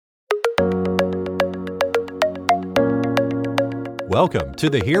Welcome to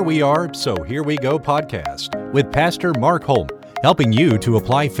the Here We Are, So Here We Go podcast with Pastor Mark Holm, helping you to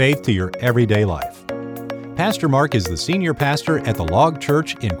apply faith to your everyday life. Pastor Mark is the senior pastor at the Log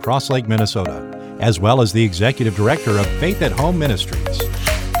Church in Cross Lake, Minnesota, as well as the executive director of Faith at Home Ministries.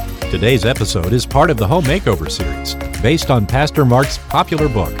 Today's episode is part of the Home Makeover series, based on Pastor Mark's popular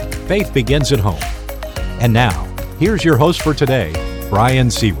book, Faith Begins at Home. And now, here's your host for today,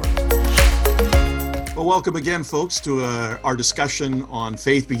 Brian Seward. Well, welcome again, folks, to our discussion on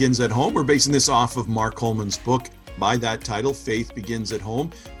Faith Begins at Home. We're basing this off of Mark Holman's book by that title, Faith Begins at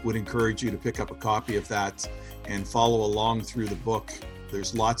Home. Would encourage you to pick up a copy of that and follow along through the book.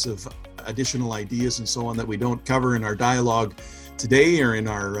 There's lots of additional ideas and so on that we don't cover in our dialogue today or in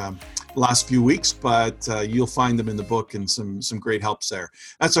our last few weeks, but you'll find them in the book and some great helps there.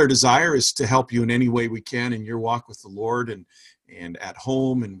 That's our desire, is to help you in any way we can in your walk with the Lord and at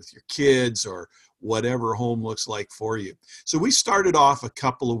home and with your kids or whatever home looks like for you. So we started off a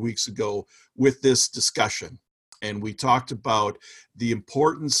couple of weeks ago with this discussion, and we talked about the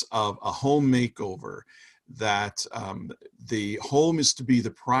importance of a home makeover, that the home is to be the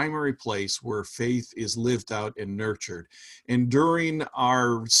primary place where faith is lived out and nurtured. And during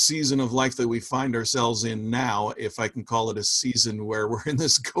our season of life that we find ourselves in now, if I can call it a season where we're in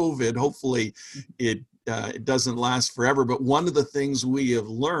this COVID, hopefully it doesn't last forever. But one of the things we have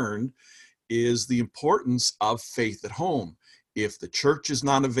learned is the importance of faith at home. If the church is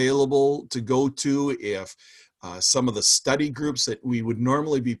not available to go to, if some of the study groups that we would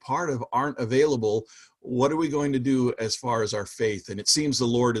normally be part of aren't available, what are we going to do as far as our faith? And it seems the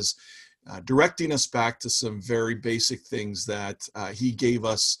Lord is directing us back to some very basic things that He gave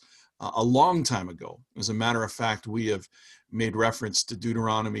us a long time ago. As a matter of fact, we have made reference to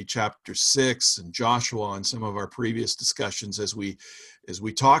Deuteronomy chapter 6 and Joshua in some of our previous discussions as we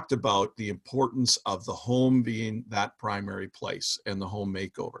talked about the importance of the home being that primary place and the home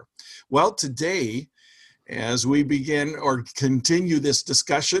makeover. Well, today, as we begin or continue this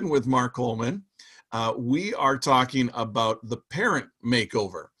discussion with Mark Holman, we are talking about the parent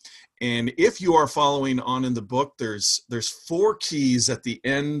makeover. And if you are following on in the book, there's 4 keys at the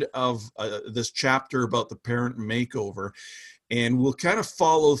end of this chapter about the parent makeover. And we'll kind of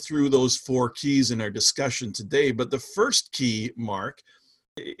follow through those 4 keys in our discussion today. But the first key, Mark,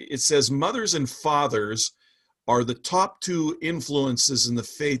 it says mothers and fathers are the top 2 influences in the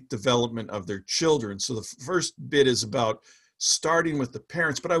faith development of their children. So the first bit is about starting with the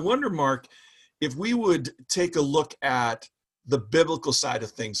parents. But I wonder, Mark, if we would take a look at the biblical side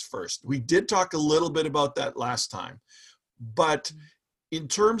of things first. We did talk a little bit about that last time, but in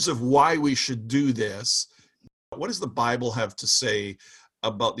terms of why we should do this, what does the Bible have to say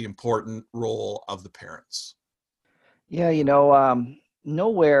about the important role of the parents? Yeah,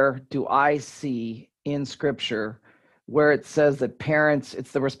 nowhere do I see in Scripture where it says that parents,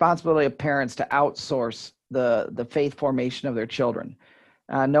 it's the responsibility of parents to outsource the faith formation of their children.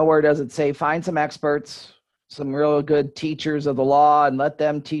 Nowhere does it say find some experts, some real good teachers of the law, and let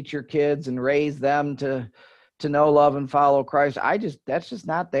them teach your kids and raise them to know, love, and follow Christ. That's just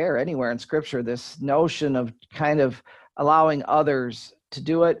not there anywhere in Scripture. This notion of kind of allowing others to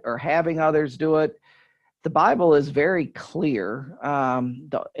do it or having others do it. The Bible is very clear.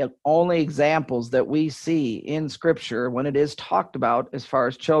 The only examples that we see in Scripture when it is talked about as far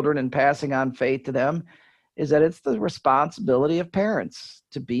as children and passing on faith to them is that it's the responsibility of parents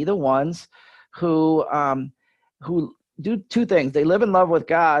to be the ones who do 2 things. They live in love with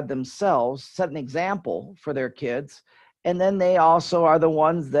God themselves, set an example for their kids, and then they also are the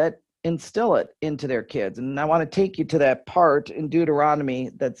ones that instill it into their kids. And I want to take you to that part in Deuteronomy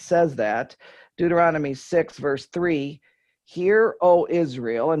that says that. Deuteronomy 6, verse 3, "Hear, O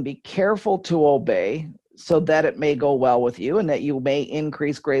Israel, and be careful to obey, so that it may go well with you, and that you may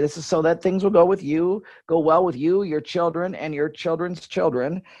increase greatly." This is so that things will go well with you, your children, and your children's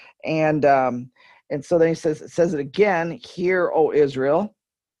children. And so then it says it again, "Hear, O Israel,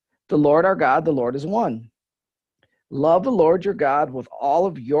 the Lord our God, the Lord is one. Love the Lord your God with all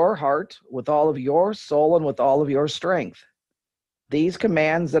of your heart, with all of your soul, and with all of your strength. These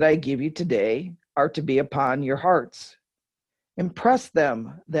commands that I give you today are to be upon your hearts. Impress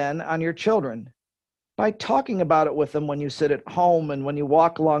them then on your children by talking about it with them when you sit at home and when you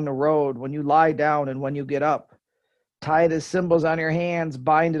walk along the road, when you lie down and when you get up. Tie it as symbols on your hands,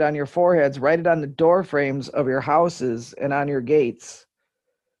 bind it on your foreheads, write it on the door frames of your houses and on your gates."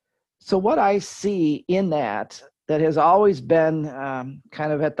 So what I see in that has always been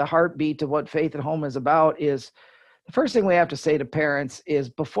kind of at the heartbeat of what Faith at Home is about is the first thing we have to say to parents is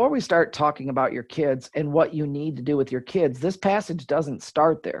before we start talking about your kids and what you need to do with your kids, this passage doesn't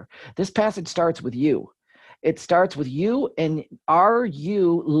start there. This passage starts with you. It starts with you, and are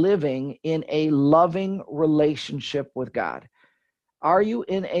you living in a loving relationship with God? Are you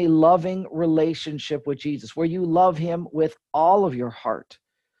in a loving relationship with Jesus where you love him with all of your heart?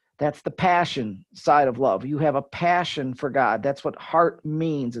 That's the passion side of love. You have a passion for God. That's what heart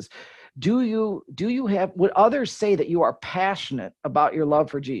means. Is do you have, would others say that you are passionate about your love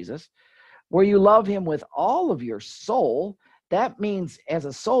for Jesus, where you love him with all of your soul? That means, as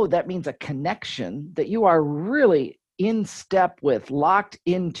a soul, that means a connection that you are really in step with, locked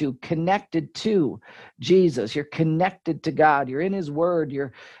into, connected to Jesus. You're connected to God. You're in his word.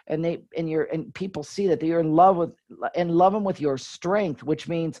 And people see that you're in love with, and love him with your strength, which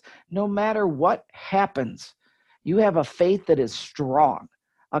means no matter what happens, you have a faith that is strong,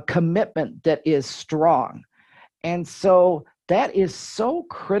 a commitment that is strong. And so that is so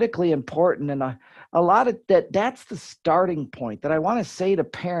critically important. And a lot of that's the starting point that I want to say to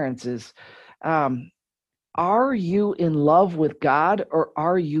parents is, are you in love with God, or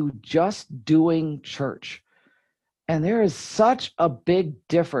are you just doing church? And there is such a big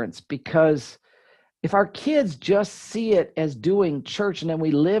difference, because if our kids just see it as doing church and then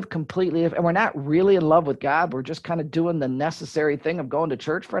we live completely, and we're not really in love with God, we're just kind of doing the necessary thing of going to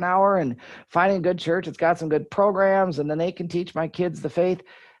church for an hour and finding a good church. It's got some good programs, and then they can teach my kids the faith.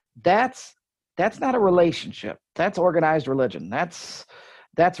 That's not a relationship. That's organized religion. That's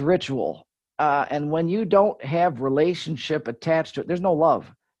ritual. And when you don't have relationship attached to it, there's no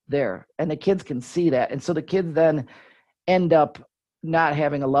love there. And the kids can see that. And so the kids then end up not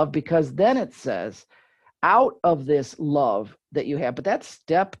having a love, because then it says, out of this love that you have, but that's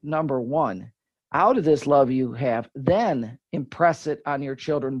step number one. Out of this love you have, then impress it on your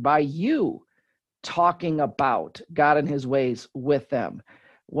children by you talking about God and his ways with them.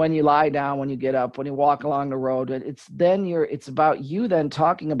 When you lie down, when you get up, when you walk along the road, it's about you then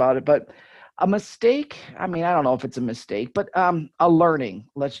talking about it. But a mistake, I mean, I don't know if it's a mistake, but a learning,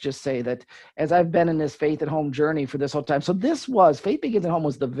 let's just say that, as I've been in this Faith at Home journey for this whole time. So Faith Begins at Home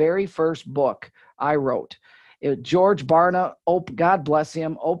was the very first book I wrote. George Barna, God bless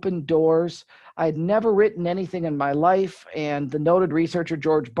him, opened doors. I had never written anything in my life, and the noted researcher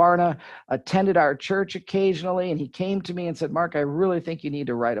George Barna attended our church occasionally, and he came to me and said, "Mark, I really think you need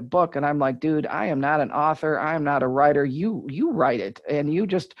to write a book." And I'm like, "Dude, I am not an author. I am not a writer. You write it, and you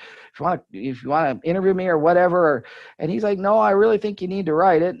just, if you want to interview me or whatever." And he's like, "No, I really think you need to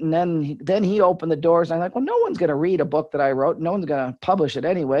write it." And then he opened the doors, and I'm like, "Well, no one's going to read a book that I wrote. No one's going to publish it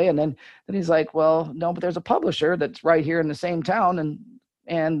anyway." And then he's like, "Well, no, but there's a publisher that's right here in the same town,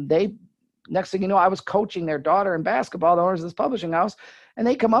 and they." Next thing you know, I was coaching their daughter in basketball, the owners of this publishing house, and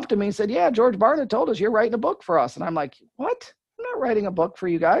they come up to me and said, "Yeah, George Barna told us you're writing a book for us." And I'm like, "What? I'm not writing a book for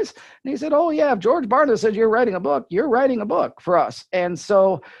you guys." And he said, "Oh yeah, if George Barna says you're writing a book for us." And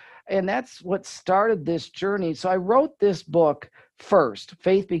that's what started this journey. So I wrote this book first,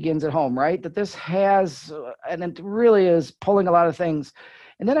 Faith Begins at Home, right? That this has, and it really is pulling a lot of things.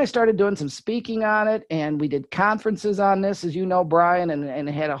 And then I started doing some speaking on it, and we did conferences on this, as you know, Brian, and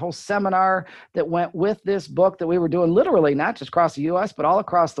had a whole seminar that went with this book that we were doing literally not just across the U.S., but all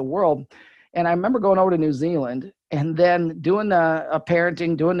across the world. And I remember going over to New Zealand and then doing a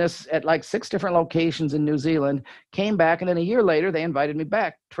parenting, doing this at like 6 different locations in New Zealand, came back, and then a year later, they invited me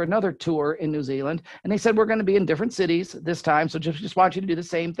back for another tour in New Zealand. And they said, "We're going to be in different cities this time, so just want you to do the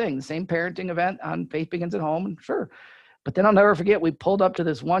same thing, the same parenting event on Faith Begins at Home." And sure. But then I'll never forget, we pulled up to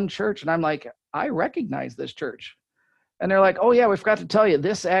this one church, and I'm like, "I recognize this church." And they're like, "Oh yeah, we forgot to tell you,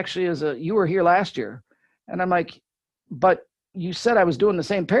 this actually is you were here last year." And I'm like, "But you said I was doing the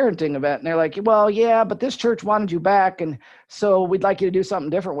same parenting event." And they're like, "Well, yeah, but this church wanted you back, and so we'd like you to do something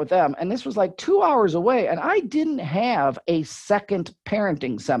different with them." And this was like 2 hours away, and I didn't have a second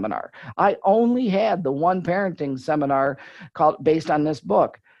parenting seminar. I only had the one parenting seminar based on this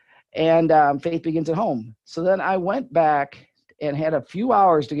book. And Faith Begins at Home. So then I went back and had a few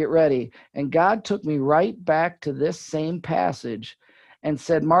hours to get ready, and God took me right back to this same passage and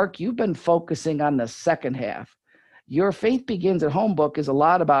said, "Mark, you've been focusing on the second half. Your Faith Begins at Home book is a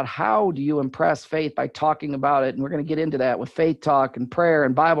lot about how do you impress faith by talking about it, and we're going to get into that with faith talk and prayer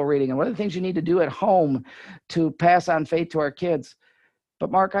and Bible reading and what are the things you need to do at home to pass on faith to our kids.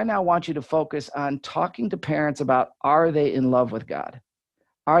 But Mark, I now want you to focus on talking to parents about, are they in love with God?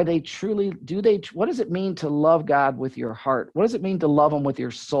 Are they truly, what does it mean to love God with your heart? What does it mean to love him with your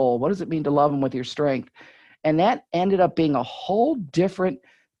soul? What does it mean to love him with your strength?" And that ended up being a whole different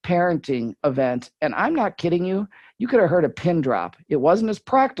parenting event. And I'm not kidding you. You could have heard a pin drop. It wasn't as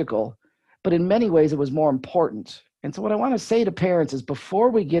practical, but in many ways it was more important. And so what I want to say to parents is,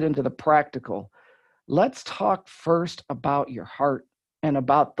 before we get into the practical, let's talk first about your heart and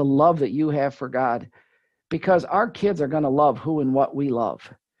about the love that you have for God. because our kids are going to love who and what we love.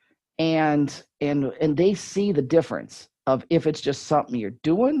 And they see the difference of if it's just something you're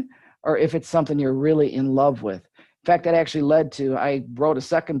doing or if it's something you're really in love with. In fact, that actually led to, I wrote a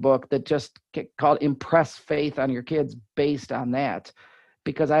second book that just called Impress Faith on Your Kids based on that.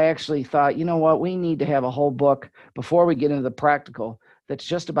 Because I actually thought, you know what, we need to have a whole book before we get into the practical that's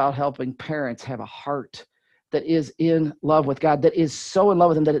just about helping parents have a heart that is in love with God, that is so in love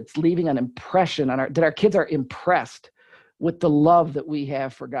with him that it's leaving an impression on that our kids are impressed with the love that we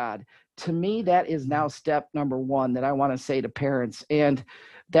have for God. To me, that is now step number one that I want to say to parents. And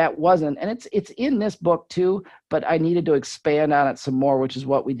that wasn't, and it's in this book too, but I needed to expand on it some more, which is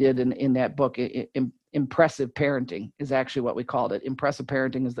what we did in that book. Impressive Parenting is actually what we called it. Impressive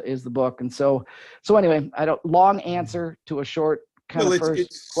Parenting is the book. And so anyway, long answer to a short kind of first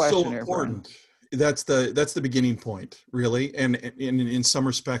it's question. so important. That's the beginning point, really. And in some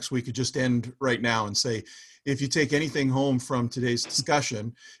respects, we could just end right now and say, if you take anything home from today's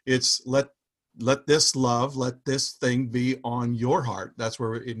discussion, it's let this love, let this thing be on your heart. That's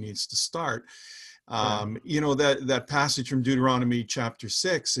where it needs to start. That passage from Deuteronomy chapter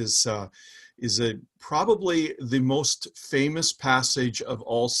 6 is probably the most famous passage of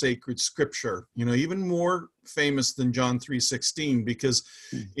all sacred scripture, even more famous than John 3:16, because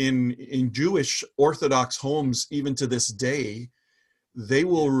in Jewish Orthodox homes, even to this day, they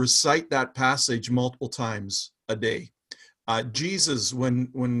will recite that passage multiple times a day. Jesus,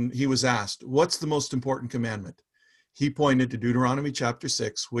 when he was asked, what's the most important commandment? He pointed to Deuteronomy chapter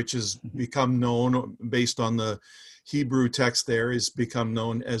 6, which has become known, based on the Hebrew text there, is become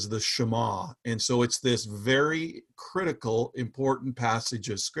known as the Shema. And so it's this very critical, important passage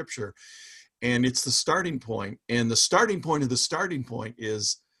of scripture. And it's the starting point. And the starting point of the starting point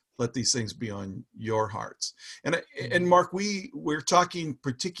is, let these things be on your hearts. And Mark, we're talking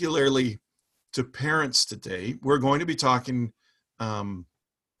particularly to parents today. We're going to be talking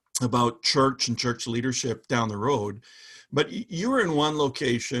about church and church leadership down the road. But you were in one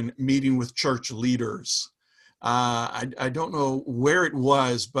location meeting with church leaders. I don't know where it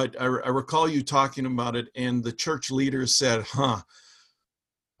was, but I recall you talking about it, and the church leaders said,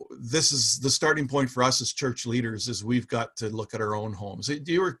 this is the starting point for us as church leaders, is we've got to look at our own homes.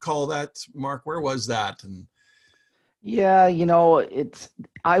 Do you recall that, Mark? Where was that? And yeah,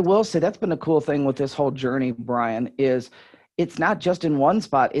 I will say that's been the cool thing with this whole journey, Brian, is it's not just in one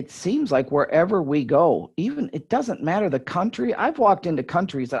spot. It seems like wherever we go, even it doesn't matter the country. I've walked into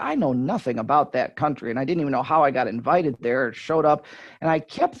countries that I know nothing about that country, and I didn't even know how I got invited there or showed up. And I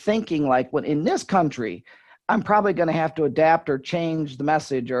kept thinking, like, when in this country, I'm probably going to have to adapt or change the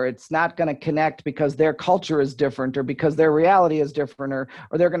message, or it's not going to connect because their culture is different, or because their reality is different, or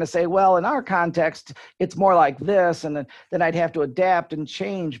they're going to say, well, in our context, it's more like this, and then I'd have to adapt and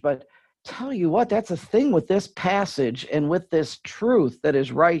change. But tell you what, that's a thing with this passage and with this truth that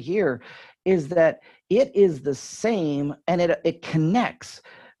is right here, is that it is the same, and it connects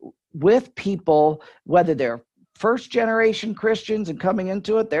with people, whether they're first generation Christians and coming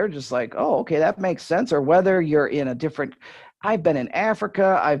into it, they're just like, oh, okay, that makes sense. Or whether you're in a different, I've been in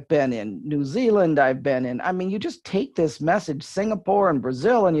Africa, I've been in New Zealand, you just take this message, Singapore and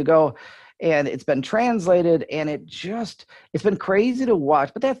Brazil, and you go, and it's been translated, and it's been crazy to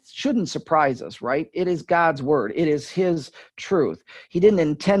watch, but that shouldn't surprise us, right? It is God's word. It is his truth. He didn't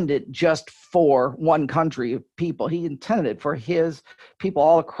intend it just for one country of people. He intended it for his people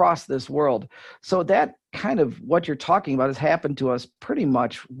all across this world. So that kind of what you're talking about has happened to us pretty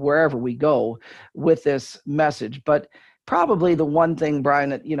much wherever we go with this message. But probably the one thing,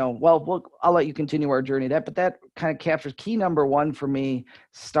 Brian, that, I'll let you continue our journey but that kind of captures key number one for me.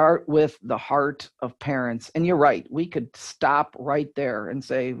 Start with the heart of parents. And you're right. We could stop right there and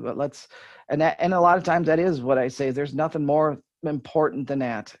say, well, and a lot of times that is what I say. There's nothing more important than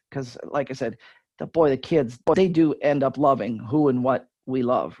that. Because like I said, the kids, they do end up loving who and what we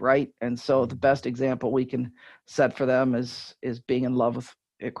love, right? And so the best example we can set for them is being in love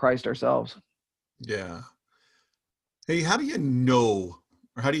with Christ ourselves. Yeah. Hey, how do you know,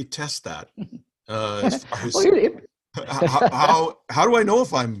 or how do you test that? As far as how do I know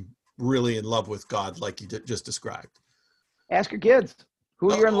if I'm really in love with God, like you just described? Ask your kids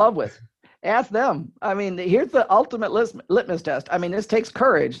who you're in love with. Ask them. Here's the ultimate litmus test. This takes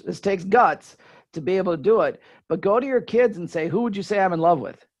courage. This takes guts to be able to do it. But go to your kids and say, who would you say I'm in love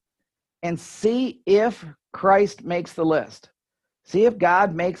with? And see if Christ makes the list. See if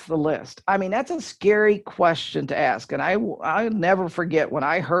God makes the list. That's a scary question to ask. And I'll never forget when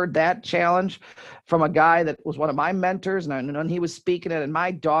I heard that challenge from a guy that was one of my mentors, and he was speaking it, and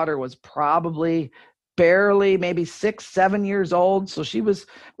my daughter was probably barely maybe 6, 7 years old. So she was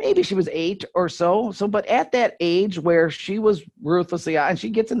 8 or so. But at that age where she was ruthlessly, and she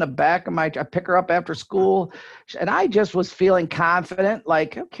gets in the back of I pick her up after school, and I just was feeling confident,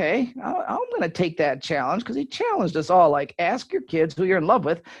 like, okay, I'm going to take that challenge, because he challenged us all, like, ask your kids who you're in love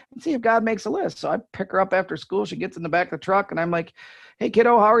with and see if God makes a list. So I pick her up after school. She gets in the back of the truck, and I'm like, hey,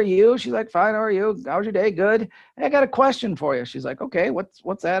 kiddo, how are you? She's like, fine. How are you? How's your day? Good. Hey, I got a question for you. She's like, okay,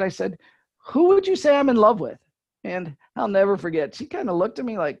 what's that? I said, who would you say I'm in love with? And I'll never forget. She kind of looked at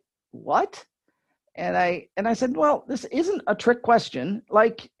me like, what? And I said, well, this isn't a trick question.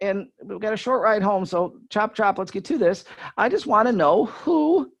 Like, and we've got a short ride home. So chop, let's get to this. I just want to know,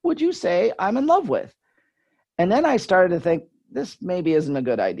 who would you say I'm in love with? And then I started to think, this maybe isn't a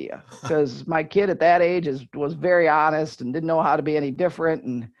good idea, because my kid at that age was very honest and didn't know how to be any different.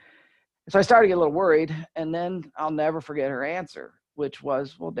 And so I started to get a little worried. And then I'll never forget her answer, which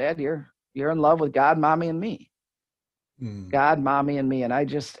was, well, Dad, you're in love with God, Mommy, and me. God, Mommy, and me. And I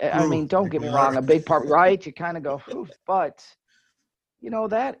mean, don't get me wrong, a big part, right? You kind of go, but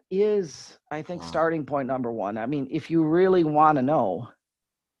that is, I think, starting point number one. I mean, if you really want to know,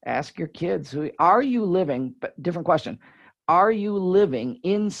 ask your kids, are you living, but different question, are you living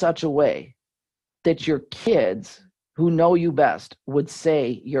in such a way that your kids who know you best would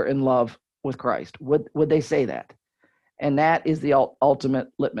say you're in love with Christ? Would they say that? And that is the ultimate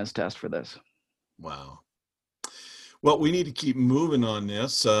litmus test for this. Wow. Well, we need to keep moving on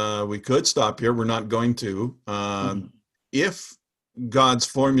this. We could stop here. We're not going to. If God's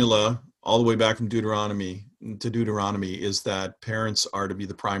formula all the way back from Deuteronomy is that parents are to be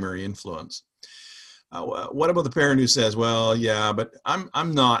the primary influence, what about the parent who says, well, yeah, but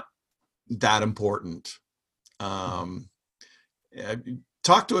I'm not that important? Talk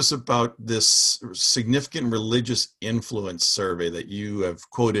to us about this significant religious influence survey that you have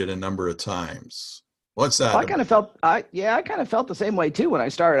quoted a number of times. What's that? Well, I kind of felt the same way too when I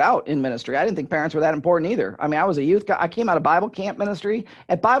started out in ministry. I didn't think parents were that important either. I mean, I was a youth guy. I came out of Bible camp ministry.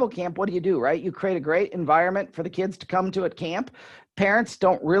 At Bible camp, what do? Right? You create a great environment for the kids to come to at camp. Parents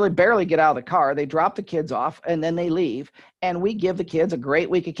barely get out of the car. They drop the kids off and then they leave. And we give the kids a great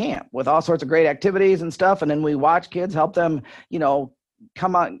week of camp with all sorts of great activities and stuff. And then we watch kids, help them,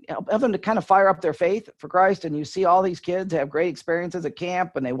 come on, help them to kind of fire up their faith for Christ. And you see all these kids have great experiences at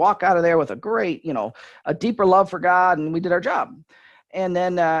camp, and they walk out of there with a great, a deeper love for God. And we did our job. And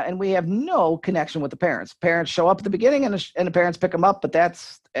then, and we have no connection with the parents. Parents show up at the beginning and the parents pick them up. But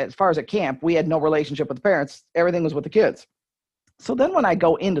that's, as far as at camp, we had no relationship with the parents. Everything was with the kids. So then when I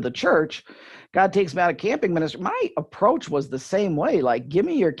go into the church, God takes me out of camping ministry. My approach was the same way. Like, give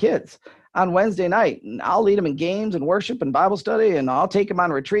me your kids on Wednesday night, and I'll lead them in games and worship and Bible study, and I'll take them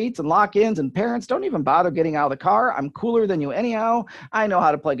on retreats and lock-ins. And parents, don't even bother getting out of the car. I'm cooler than you anyhow. I know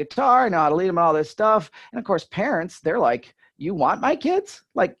how to play guitar. I know how to lead them in all this stuff. And of course, parents, they're like, you want my kids?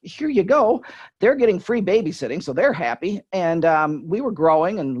 Like, here you go. They're getting free babysitting, so they're happy. And we were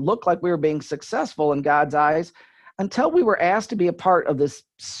growing and looked like we were being successful in God's eyes, until we were asked to be a part of this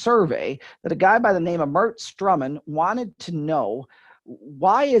survey that a guy by the name of Mert Strumman wanted to know,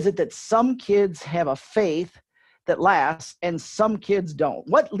 why is it that some kids have a faith that lasts and some kids don't?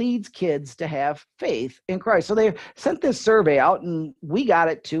 What leads kids to have faith in Christ? So they sent this survey out, and we got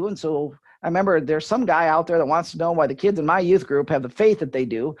it too. And so I remember there's some guy out there that wants to know why the kids in my youth group have the faith that they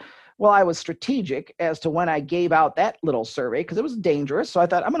do. Well, I was strategic as to when I gave out that little survey, because it was dangerous. So I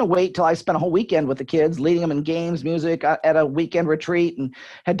thought, I'm going to wait till I spent a whole weekend with the kids, leading them in games, music, at a weekend retreat, and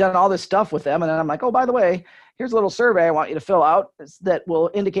had done all this stuff with them. And then I'm like, oh, by the way, here's a little survey I want you to fill out that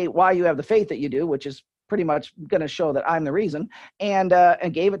will indicate why you have the faith that you do, which is pretty much going to show that I'm the reason. And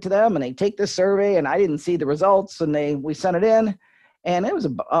gave it to them, and they take this survey, and I didn't see the results, and we sent it in. And it was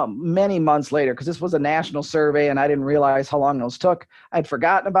many months later, because this was a national survey, and I didn't realize how long those took. I'd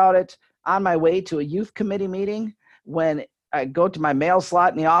forgotten about it. On my way to a youth committee meeting, when I go to my mail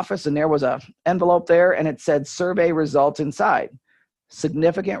slot in the office, and there was an envelope there, and it said survey results inside.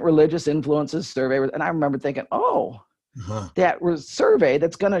 Significant religious influences survey. And I remember thinking, that was survey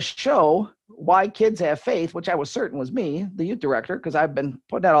that's going to show why kids have faith, which I was certain was me, the youth director, because I've been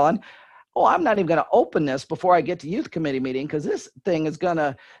putting that all on. I'm not even going to open this before I get to youth committee meeting, because this thing is going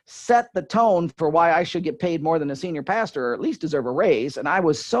to set the tone for why I should get paid more than a senior pastor, or at least deserve a raise. And I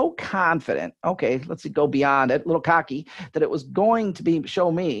was so confident, okay, let's go beyond it, a little cocky, that it was going to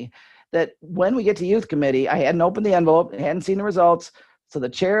show me that when we get to youth committee, I hadn't opened the envelope, hadn't seen the results. So the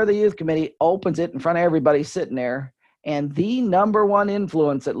chair of the youth committee opens it in front of everybody sitting there. And the number one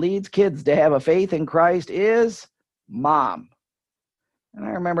influence that leads kids to have a faith in Christ is mom. And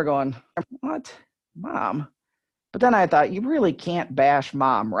I remember going, what? Mom? But then I thought, you really can't bash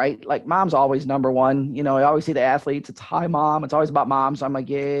mom, right? Like mom's always number one. You always see the athletes. It's hi mom. It's always about mom. So I'm like,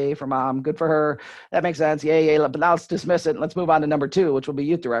 yay for mom. Good for her. That makes sense. Yay, yay. But now let's dismiss it. And let's move on to number two, which will be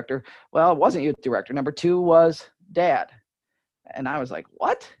youth director. Well, it wasn't youth director. Number two was dad. And I was like,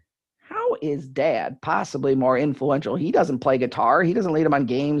 what? How is dad possibly more influential? He doesn't play guitar. He doesn't lead them on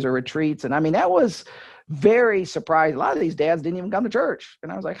games or retreats. And I mean, that was very surprising. A lot of these dads didn't even come to church.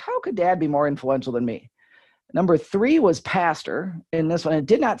 And I was like, how could dad be more influential than me? Number three was pastor. In this one, it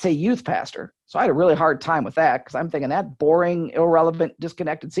did not say youth pastor. So I had a really hard time with that because I'm thinking that boring, irrelevant,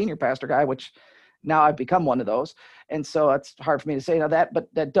 disconnected senior pastor guy, which now I've become one of those. And so it's hard for me to say that,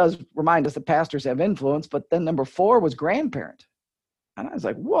 but that does remind us that pastors have influence. But then number four was grandparent. And I was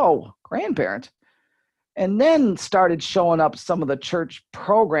like, whoa, grandparent. And then started showing up some of the church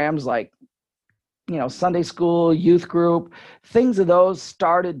programs like, Sunday school, youth group, things of those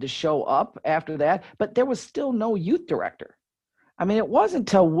started to show up after that, but there was still no youth director. I mean, it wasn't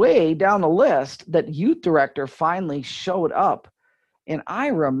until way down the list that youth director finally showed up. And I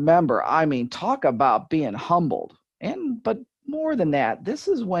remember, talk about being humbled. But more than that, this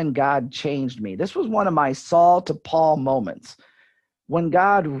is when God changed me. This was one of my Saul to Paul moments when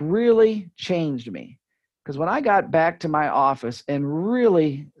God really changed me. Because when I got back to my office and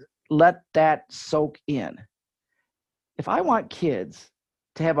really let that soak in. If I want kids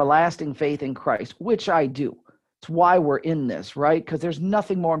to have a lasting faith in Christ, which I do, it's why we're in this, right? Because there's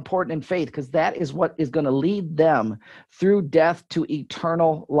nothing more important in faith, because that is what is going to lead them through death to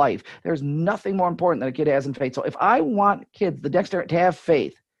eternal life. There's nothing more important that a kid has in faith. So if I want kids, the Dexter, to have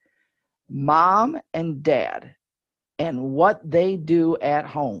faith, mom and dad, and what they do at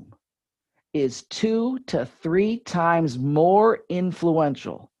home is 2 to 3 times more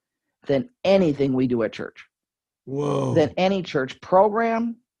influential than anything we do at church. Whoa. Than any church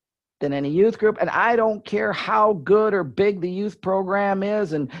program, than any youth group. And I don't care how good or big the youth program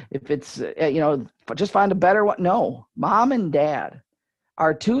is. And if it's, just find a better one. No, mom and dad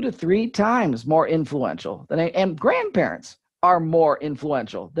are 2 to 3 times more influential and grandparents are more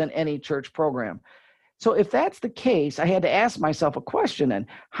influential than any church program. So if that's the case, I had to ask myself a question then.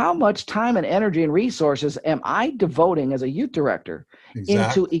 How much time and energy and resources am I devoting as a youth director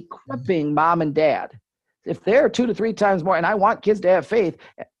into equipping mom and dad? If they're 2 to 3 times more, and I want kids to have faith,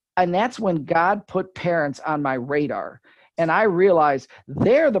 and that's when God put parents on my radar. And I realized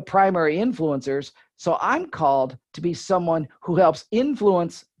they're the primary influencers, so I'm called to be someone who helps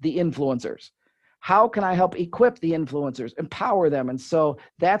influence the influencers. How can I help equip the influencers, empower them? And so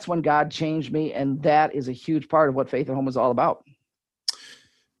that's when God changed me. And that is a huge part of what Faith at Home is all about.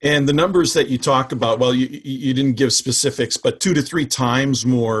 And the numbers that you talk about, well, you didn't give specifics, but 2 to 3 times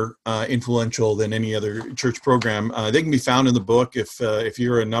more influential than any other church program. They can be found in the book. If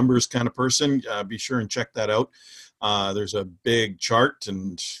you're a numbers kind of person, be sure and check that out. There's a big chart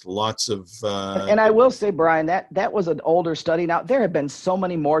and lots of... And I will say, Brian, that was an older study. Now, there have been so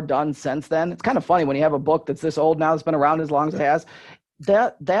many more done since then. It's kind of funny when you have a book that's this old now, that's been around as long as it has.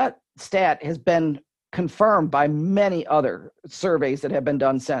 That stat has been confirmed by many other surveys that have been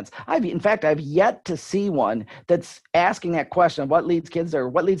done since. I've yet to see one that's asking that question of what leads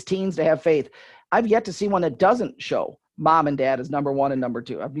teens to have faith. I've yet to see one that doesn't show mom and dad as number one and number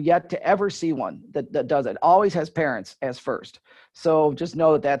two. I've yet to ever see one that does it. Always has parents as first. So just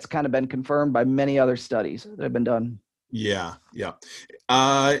know that that's kind of been confirmed by many other studies that have been done. Yeah.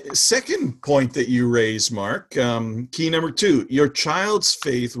 Second point that you raise, Mark, key number 2, your child's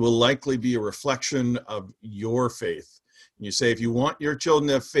faith will likely be a reflection of your faith. You say if you want your children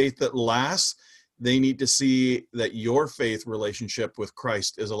to have faith that lasts, they need to see that your faith relationship with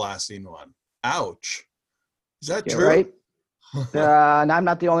Christ is a lasting one. Ouch. Is that true? Right. And I'm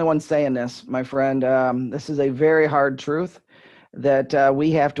not the only one saying this, my friend. This is a very hard truth that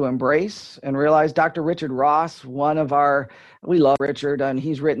we have to embrace and realize. Dr. Richard Ross, we love Richard, and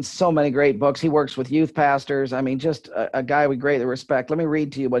he's written so many great books. He works with youth pastors. Just a guy we greatly respect. Let me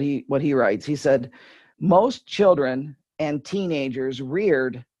read to you what he writes. He said, most children and teenagers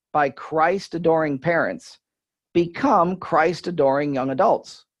reared by Christ-adoring parents become Christ-adoring young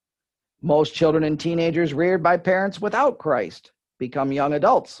adults. Most children and teenagers reared by parents without Christ become young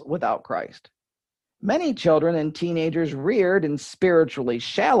adults without Christ. Many children and teenagers reared in spiritually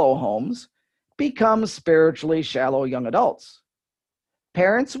shallow homes become spiritually shallow young adults.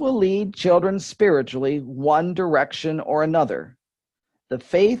 Parents will lead children spiritually one direction or another. The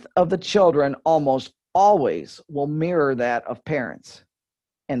faith of the children almost always will mirror that of parents.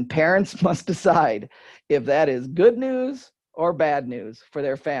 And parents must decide if that is good news or bad news for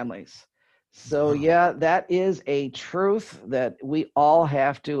their families. So yeah, that is a truth that we all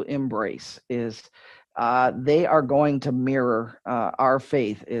have to embrace, is they are going to mirror our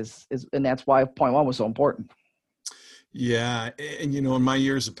faith. And that's why point one was so important. Yeah. And, in my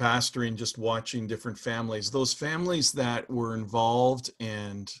years of pastoring, just watching different families, those families that were involved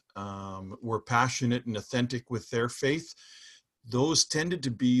and were passionate and authentic with their faith, those tended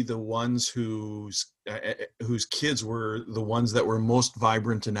to be the ones whose kids were the ones that were most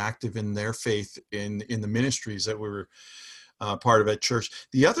vibrant and active in their faith in the ministries that we were part of at church.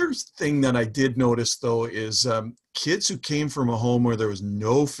 The other thing that I did notice, though, is kids who came from a home where there was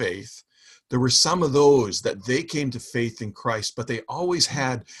no faith. There were some of those that they came to faith in Christ, but they always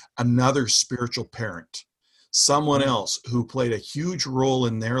had another spiritual parent, someone else who played a huge role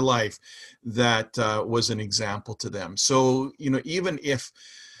in their life that was an example to them. So, even if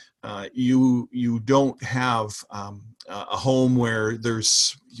you don't have a home where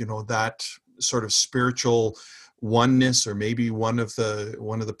there's, that sort of spiritual oneness, or maybe one of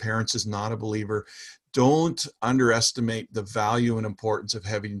the parents is not a believer, don't underestimate the value and importance of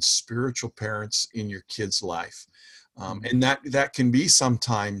having spiritual parents in your kid's life. And that can be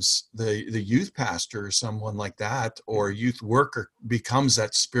sometimes the youth pastor or someone like that, or youth worker becomes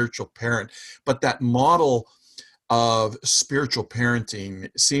that spiritual parent. But that model of spiritual parenting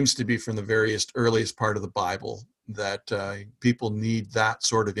seems to be from the earliest part of the Bible, that people need that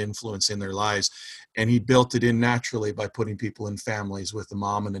sort of influence in their lives. And he built it in naturally by putting people in families with a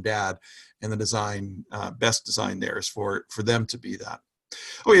mom and a dad. And the best design there is for them to be that.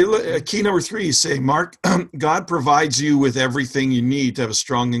 Okay, key number 3 is saying, Mark, God provides you with everything you need to have a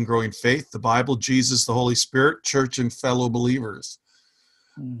strong and growing faith: the Bible, Jesus, the Holy Spirit, church, and fellow believers.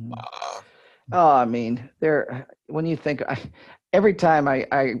 Mm-hmm. When you think, every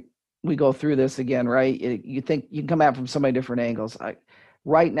time we go through this again, right? You think you can come at it from so many different angles.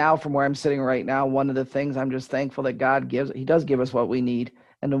 Right now, from where I'm sitting right now, one of the things I'm just thankful that God gives, he does give us what we need.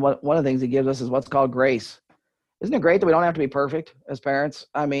 And then one of the things he gives us is what's called grace. Isn't it great that we don't have to be perfect as parents?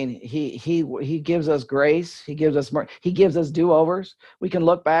 I mean, he gives us grace. He gives us do-overs. We can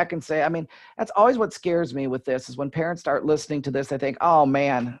look back and say, that's always what scares me with this, is when parents start listening to this, they think, oh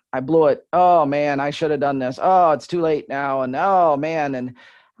man, I blew it. Oh man, I should have done this. Oh, it's too late now. And oh man. And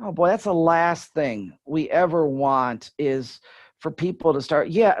oh boy, that's the last thing we ever want, is for people to start.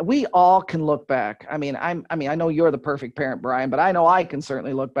 Yeah, we all can look back. I know you're the perfect parent, Brian, but I know I can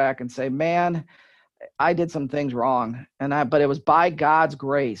certainly look back and say, man, I did some things wrong, but it was by God's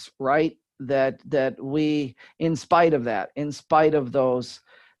grace, right? That we, in spite of those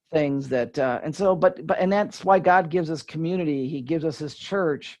things and that's why God gives us community. He gives us his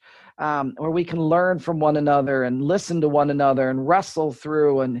church, where we can learn from one another and listen to one another and wrestle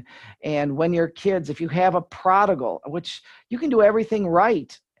through. And when you're kids, if you have a prodigal, which you can do everything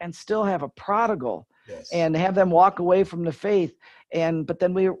right and still have a prodigal, yes, and have them walk away from the faith. But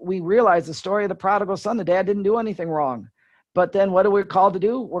then we realize the story of the prodigal son, the dad didn't do anything wrong. But then what are we called to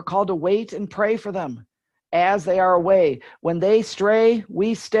do? We're called to wait and pray for them as they are away. When they stray,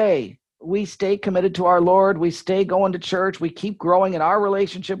 we stay. We stay committed to our Lord. We stay going to church. We keep growing in our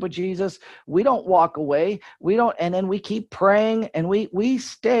relationship with Jesus. We don't walk away. And then we keep praying, and we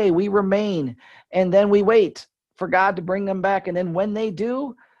stay, we remain. And then we wait for God to bring them back. And then when they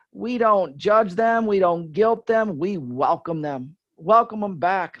do, we don't judge them. We don't guilt them. We welcome them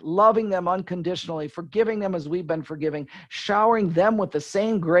back, loving them unconditionally, forgiving them as we've been forgiving, showering them with the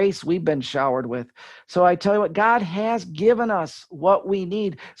same grace we've been showered with. So I tell you what, God has given us what we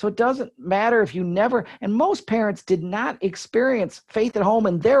need. So it doesn't matter if you never, and most parents did not experience faith at home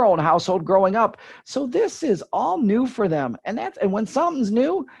in their own household growing up. So this is all new for them. And when something's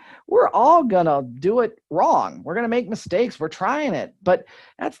new, we're all going to do it wrong. We're going to make mistakes. We're trying it. But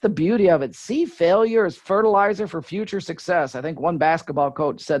that's the beauty of it. See failure as fertilizer for future success. I think one basketball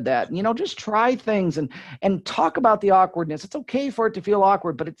coach said that. Just try things and talk about the awkwardness. It's okay for it to feel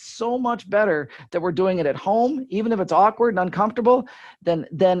awkward, but it's so much better that we're doing it at home, even if it's awkward and uncomfortable, than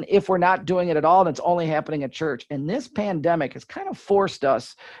if we're not doing it at all and it's only happening at church. And this pandemic has kind of forced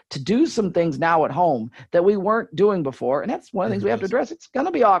us to do some things now at home that we weren't doing before. And that's one of the things we have to address. It's going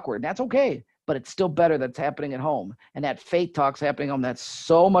to be awkward. That's okay, but it's still better that's happening at home. And that faith talk's happening at home. That's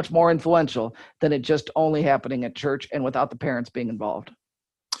so much more influential than it just only happening at church and without the parents being involved.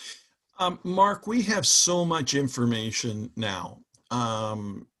 Mark, we have so much information now.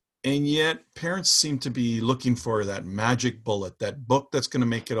 And yet parents seem to be looking for that magic bullet, that book that's going to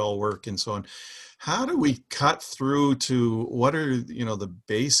make it all work and so on. How do we cut through to what are, the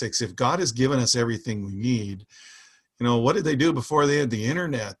basics? If God has given us everything we need, what did they do before they had the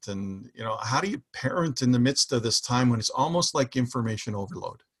internet? And, how do you parent in the midst of this time when it's almost like information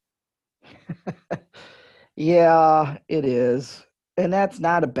overload? Yeah, it is. And that's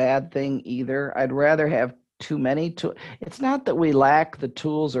not a bad thing either. I'd rather have too many to it's not that we lack the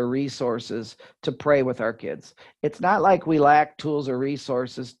tools or resources to pray with our kids. It's not like we lack tools or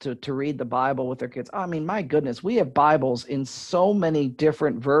resources to read the Bible with our kids. I mean, my goodness, we have Bibles in so many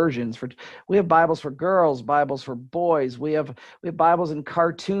different versions. We have Bibles for girls, Bibles for boys. We have Bibles in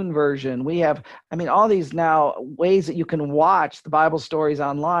cartoon version. We have, I mean, all these now ways that you can watch the Bible stories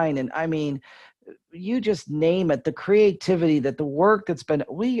online. And I mean, you just name it, the creativity, that the work that's been,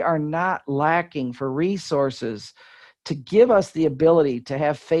 we are not lacking for resources to give us the ability to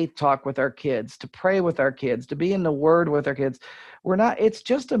have faith talk with our kids, to pray with our kids, to be in the word with our kids. It's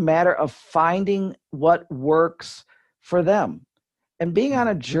just a matter of finding what works for them and being on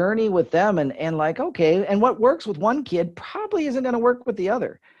a journey with them and like, okay, and what works with one kid probably isn't going to work with the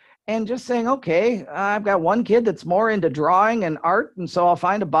other. And just saying, okay, I've got one kid that's more into drawing and art, and so I'll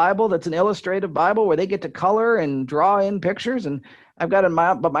find a Bible that's an illustrative Bible where they get to color and draw in pictures. And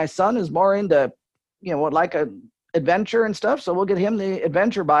but my son is more into, like a adventure and stuff, so we'll get him the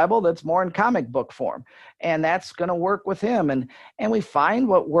adventure Bible that's more in comic book form, and that's going to work with him. And we find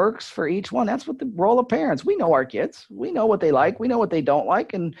what works for each one. That's what the role of parents. We know our kids, we know what they like, we know what they don't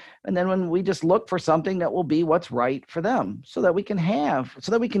like, and then when we just look for something that will be what's right for them, so that we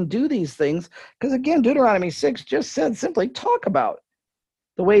can do these things. Because again, Deuteronomy 6 just said simply, talk about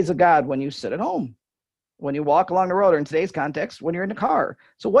the ways of God when you sit at home, when you walk along the road, or in today's context, when you're in the car.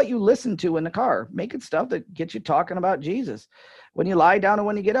 So what you listen to in the car, make it stuff that gets you talking about Jesus. When you lie down and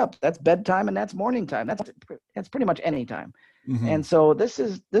when you get up, that's bedtime and that's morning time. That's pretty much any time. Mm-hmm. And so this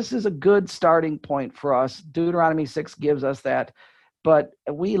is a good starting point for us. Deuteronomy 6 gives us that, but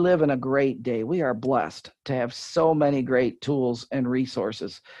we live in a great day. We are blessed to have so many great tools and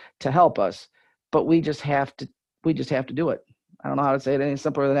resources to help us, but we just have to do it. I don't know how to say it any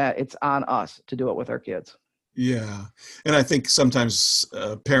simpler than that. It's on us to do it with our kids. Yeah. And I think sometimes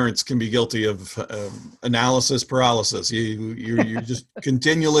parents can be guilty of analysis paralysis. You're just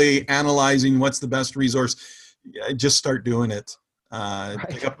continually analyzing what's the best resource. Just start doing it. Right.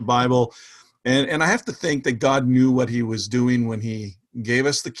 Pick up the Bible. And I have to think that God knew what he was doing when he gave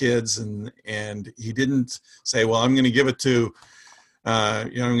us the kids, and he didn't say, well, I'm going to give it to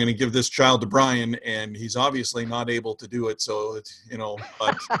I'm going to give this child to Brian, and he's obviously not able to do it. So,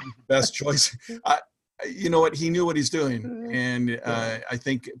 but best choice. You know what? He knew what he's doing. And I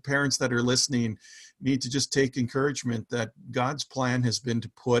think parents that are listening need to just take encouragement that God's plan has been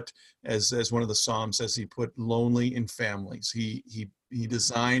to put, as one of the Psalms says, he put lonely in families. He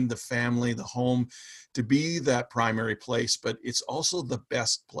designed the family, the home, to be that primary place, but it's also the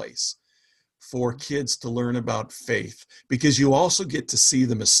best place for kids to learn about faith, because you also get to see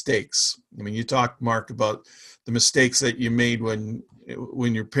the mistakes. I mean, you talked, Mark, about the mistakes that you made when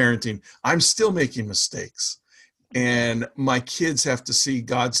you're parenting. I'm still making mistakes, and my kids have to see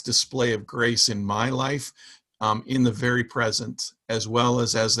God's display of grace in my life, in the very present, as well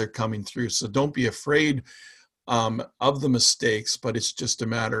as they're coming through. So don't be afraid of the mistakes, but it's just a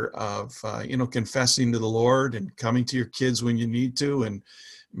matter of confessing to the Lord and coming to your kids when you need to, and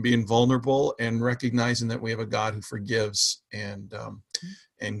being vulnerable and recognizing that we have a God who forgives and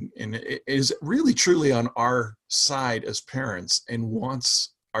it is really truly on our side as parents and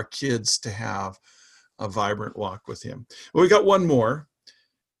wants our kids to have a vibrant walk with him. Well, we got one more.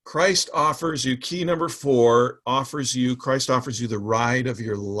 Christ offers you, key number 4, Christ offers you the ride of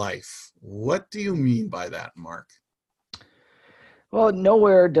your life. What do you mean by that, Mark? Well,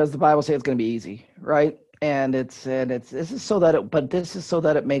 nowhere does the Bible say it's going to be easy, right? And this is so that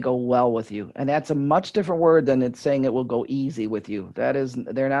it may go well with you. And that's a much different word than it's saying it will go easy with you.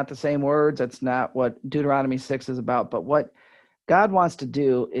 They're not the same words. That's not what Deuteronomy 6 is about. But what God wants to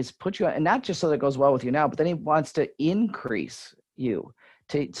do is put you on, and not just so that it goes well with you now, but then he wants to increase you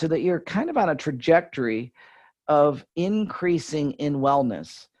so that you're kind of on a trajectory of increasing in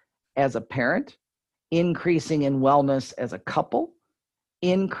wellness as a parent, increasing in wellness as a couple,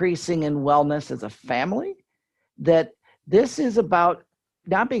 increasing in wellness as a family. That this is about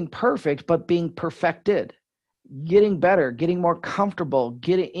not being perfect, but being perfected, getting better, getting more comfortable,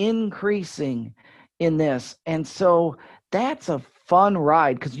 increasing in this. And so that's a fun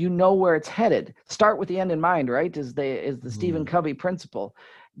ride, because you know where it's headed. Start with the end in mind, right? Is the Stephen Covey principle.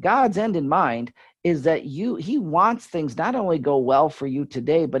 God's end in mind is that he wants things not only go well for you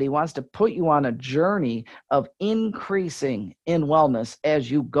today, but he wants to put you on a journey of increasing in wellness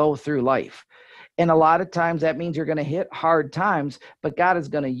as you go through life. And a lot of times that means you're going to hit hard times, but God is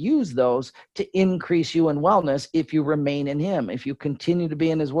going to use those to increase you in wellness if you remain in him, if you continue to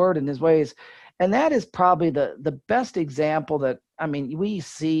be in his word and his ways. And that is probably the best example that, we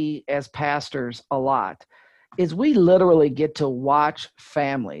see as pastors a lot. is we literally get to watch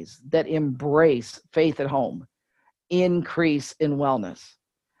families that embrace faith at home increase in wellness.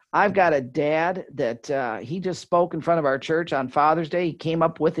 I've got a dad that he just spoke in front of our church on Father's Day. He came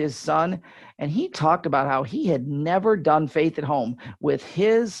up with his son, and he talked about how he had never done faith at home with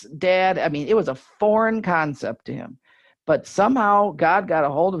his dad. I mean, it was a foreign concept to him. But somehow God got a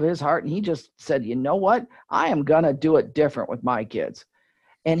hold of his heart, and he just said, you know what? I am going to do it different with my kids.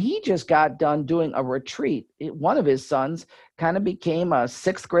 And he just got done doing a retreat. One of his sons kind of became a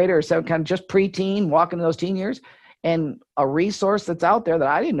sixth grader or seventh, kind of just preteen, walking in those teen years. And a resource that's out there that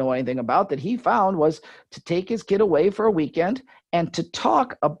I didn't know anything about that he found was to take his kid away for a weekend and to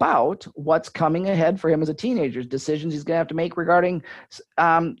talk about what's coming ahead for him as a teenager, decisions he's going to have to make regarding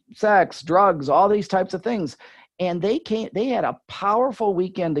sex, drugs, all these types of things. And they had a powerful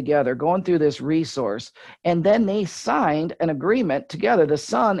weekend together going through this resource. And then they signed an agreement together, the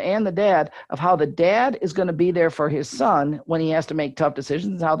son and the dad, of how the dad is going to be there for his son when he has to make tough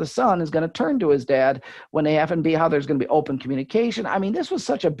decisions, how the son is going to turn to his dad when they happen to be, how there's going to be open communication. I mean, this was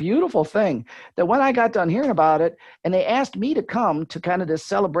such a beautiful thing that when I got done hearing about it, and they asked me to come to kind of this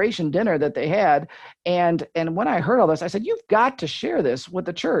celebration dinner that they had. And when I heard all this, I said, you've got to share this with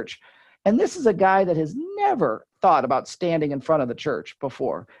the church. And this is a guy that has never thought about standing in front of the church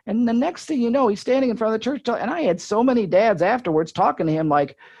before. And the next thing you know, he's standing in front of the church. And I had so many dads afterwards talking to him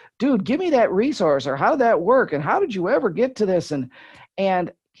like, dude, give me that resource, or how did that work? And how did you ever get to this?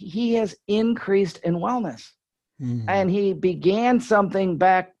 And he has increased in wellness. Mm-hmm. And he began something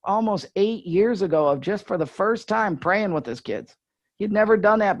back almost 8 years ago of just for the first time praying with his kids. He'd never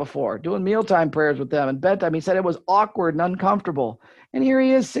done that before, doing mealtime prayers with them and bedtime. He said it was awkward and uncomfortable. And here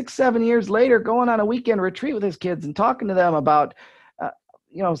he is 6-7 years later going on a weekend retreat with his kids and talking to them about,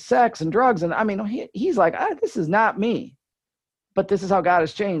 sex and drugs. And I mean, he's like, this is not me, but this is how God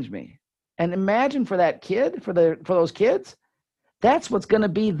has changed me. And imagine for that kid, for those kids, that's what's going to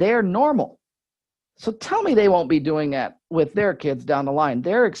be their normal. So tell me they won't be doing that with their kids down the line.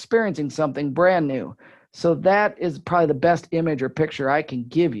 They're experiencing something brand new. So that is probably the best image or picture I can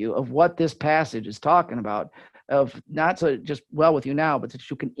give you of what this passage is talking about, of not so just well with you now, but that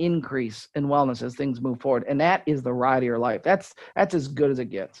you can increase in wellness as things move forward. And that is the ride of your life. That's as good as it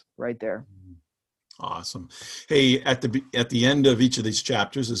gets right there. Awesome. Hey, at the end of each of these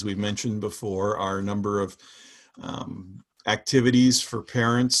chapters, as we mentioned before, are a number of activities for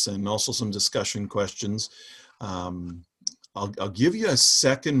parents and also some discussion questions. I'll give you a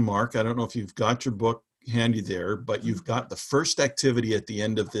second, Mark. I don't know if you've got your book handy there, but you've got the first activity at the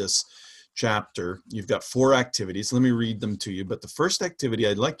end of this chapter. You've got 4 activities. Let me read them to you. But the first activity,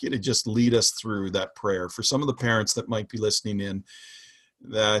 I'd like you to just lead us through that prayer for some of the parents that might be listening in,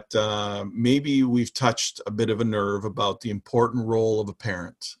 that maybe we've touched a bit of a nerve about the important role of a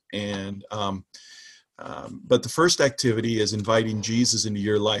parent. And but the first activity is inviting Jesus into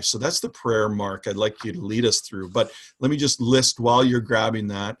your life. So that's the prayer, Mark, I'd like you to lead us through. But let me just list, while you're grabbing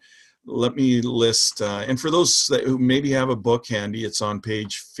that, let me list, and for those who maybe have a book handy, it's on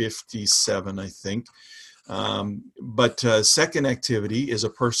page 57, I think. But second activity is a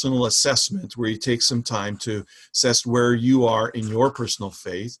personal assessment where you take some time to assess where you are in your personal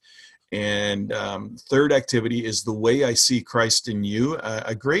faith. And third activity is the way I see Christ in you,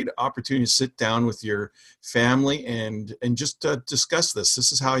 a great opportunity to sit down with your family and just discuss this.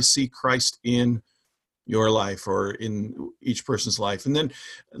 This is how I see Christ in your life or in each person's life. And then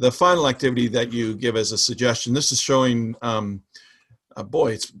the final activity that you give as a suggestion, this is showing,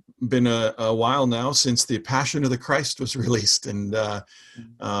 it's been a while now since The Passion of the Christ was released. And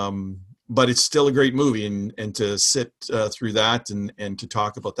but it's still a great movie, and to sit through that and to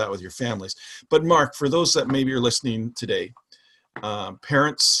talk about that with your families. But Mark, for those that maybe are listening today,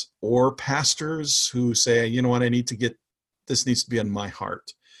 parents or pastors who say, you know what, this needs to be on my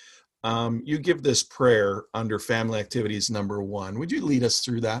heart. You give this prayer under family activities number 1. Would you lead us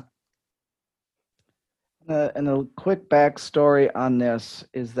through that? And a quick backstory on this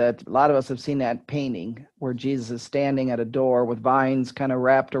is that a lot of us have seen that painting where Jesus is standing at a door with vines kind of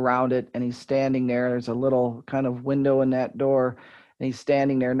wrapped around it, and he's standing there. There's a little kind of window in that door, and he's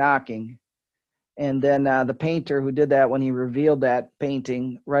standing there knocking. And then the painter who did that, when he revealed that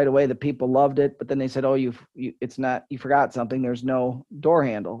painting, right away the people loved it. But then they said, "Oh, you forgot something. There's no door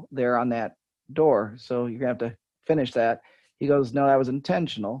handle there on that door, so you're gonna have to finish that." He goes, "No, that was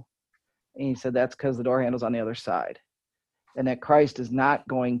intentional." And he said, that's because the door handle's on the other side. And that Christ is not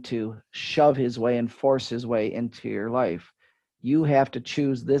going to shove his way and force his way into your life. You have to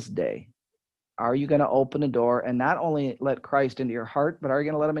choose this day. Are you going to open the door and not only let Christ into your heart, but are you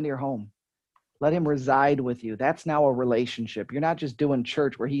going to let him into your home? Let him reside with you. That's now a relationship. You're not just doing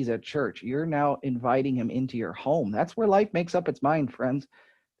church where he's at church. You're now inviting him into your home. That's where life makes up its mind, friends.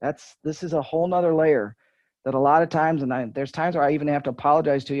 This is a whole nother layer that a lot of times, and there's times where I even have to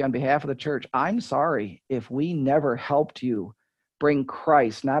apologize to you on behalf of the church. I'm sorry if we never helped you bring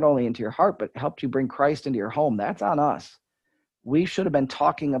Christ not only into your heart, but helped you bring Christ into your home. That's on us. We should have been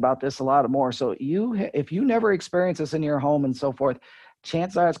talking about this a lot more. So if you never experience this in your home and so forth,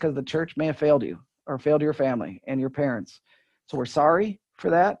 chances are it's because the church may have failed you or failed your family and your parents. So we're sorry for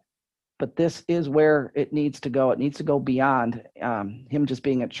that, but this is where it needs to go. It needs to go beyond him just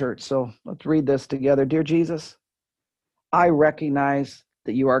being at church. So let's read this together. Dear Jesus, I recognize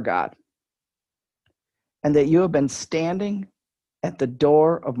that you are God and that you have been standing at the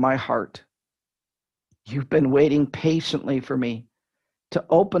door of my heart. You've been waiting patiently for me to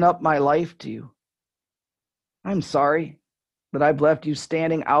open up my life to you. I'm sorry that I've left you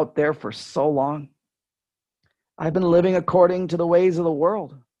standing out there for so long. I've been living according to the ways of the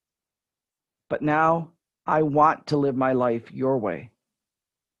world. But now I want to live my life your way.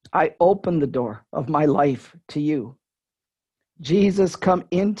 I open the door of my life to you. Jesus, come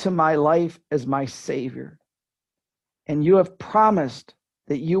into my life as my Savior. And you have promised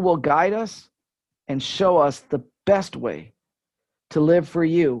that you will guide us and show us the best way to live for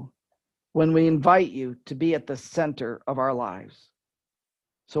you when we invite you to be at the center of our lives.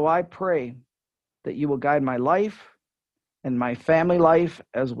 So I pray that you will guide my life and my family life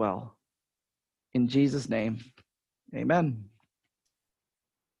as well. In Jesus' name, amen.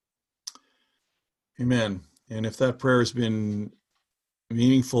 Amen. And if that prayer has been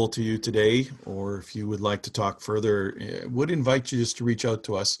meaningful to you today, or if you would like to talk further, I would invite you just to reach out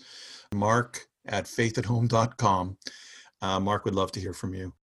to us, mark@faithathome.com. Mark would love to hear from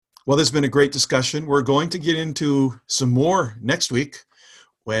you. Well, this has been a great discussion. We're going to get into some more next week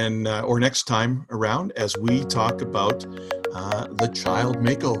or next time around as we talk about the child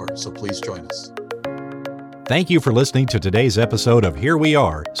makeover. So please join us. Thank you for listening to today's episode of Here We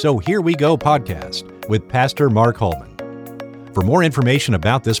Are, So Here We Go podcast with Pastor Mark Holman. For more information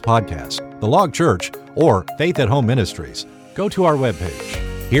about this podcast, the Log Church, or Faith at Home Ministries, go to our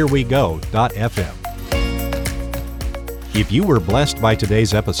webpage, herewego.fm. If you were blessed by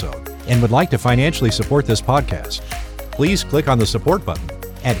today's episode and would like to financially support this podcast, please click on the support button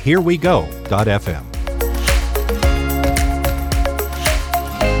at herewego.fm.